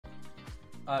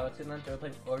Alright, what's going on? We're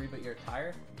playing Obby, but you're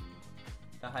tired.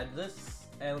 Now hide this,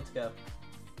 and let's go.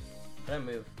 Can I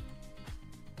move?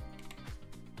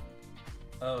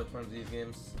 Oh, it's one of these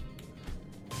games.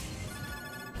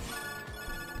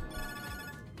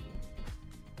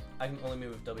 I can only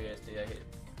move with WASD, I hate it.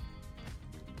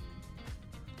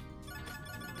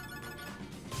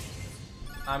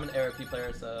 I'm an ARP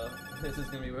player, so this is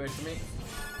gonna be weird for me.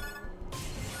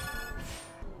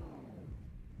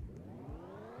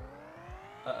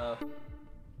 Uh-oh.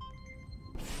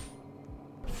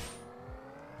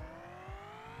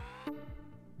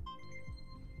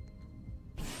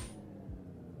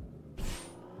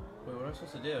 Wait, what am I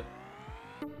supposed to do?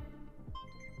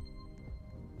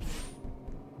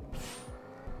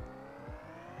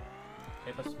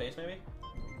 Okay, press space maybe?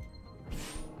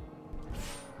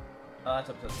 Oh, that's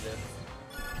what I'm supposed to do.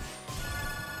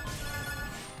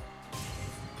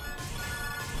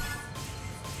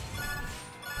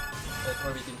 This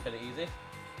Obby seems kinda easy.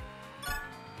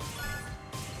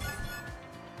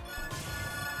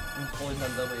 I'm just holding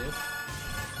on W.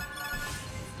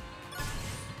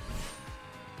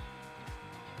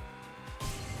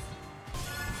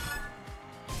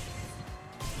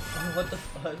 Oh, what the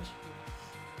fudge?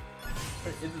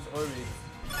 What is this Obby?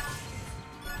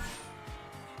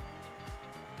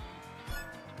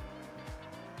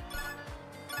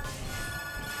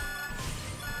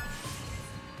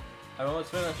 I'm almost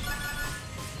finished.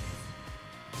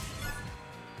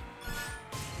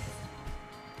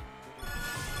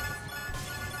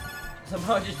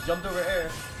 Somehow I just jumped over air.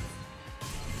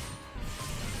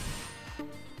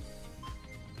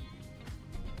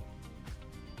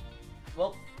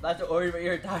 Well, that's Obby, but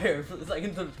you're tired. Please like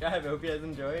and subscribe. I hope you guys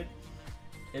enjoyed.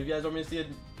 If you guys want me to see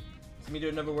me do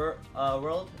another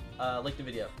world, like the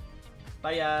video.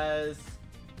 Bye guys.